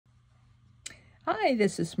Hi,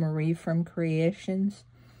 this is Marie from Creations,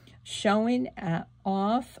 showing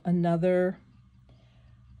off another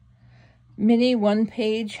mini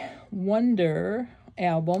one-page wonder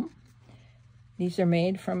album. These are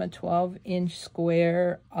made from a 12-inch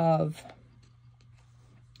square of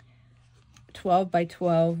 12 by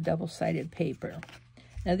 12 double-sided paper.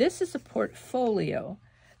 Now this is a portfolio.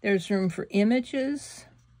 There's room for images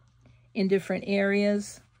in different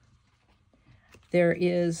areas. There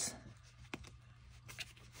is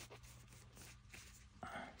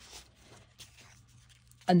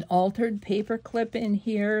an altered paper clip in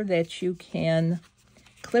here that you can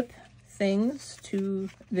clip things to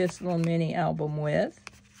this little mini album with.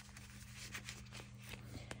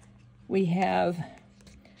 We have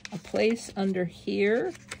a place under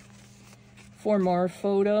here for more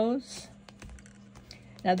photos.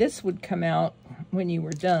 Now this would come out when you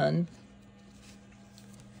were done,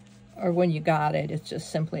 or when you got it. It's just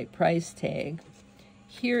simply a price tag.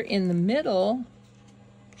 Here in the middle,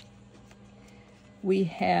 we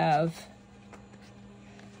have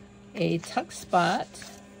a tuck spot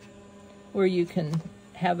where you can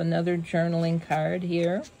have another journaling card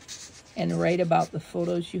here and write about the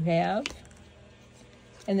photos you have.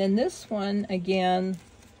 And then this one, again,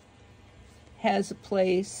 has a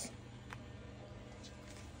place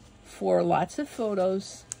for lots of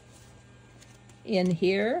photos in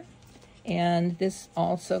here. And this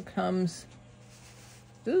also comes,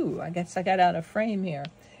 ooh, I guess I got out of frame here.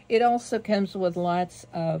 It also comes with lots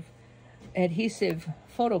of adhesive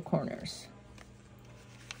photo corners.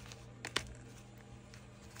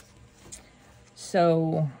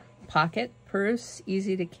 So, pocket, purse,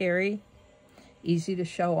 easy to carry, easy to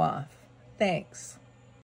show off. Thanks.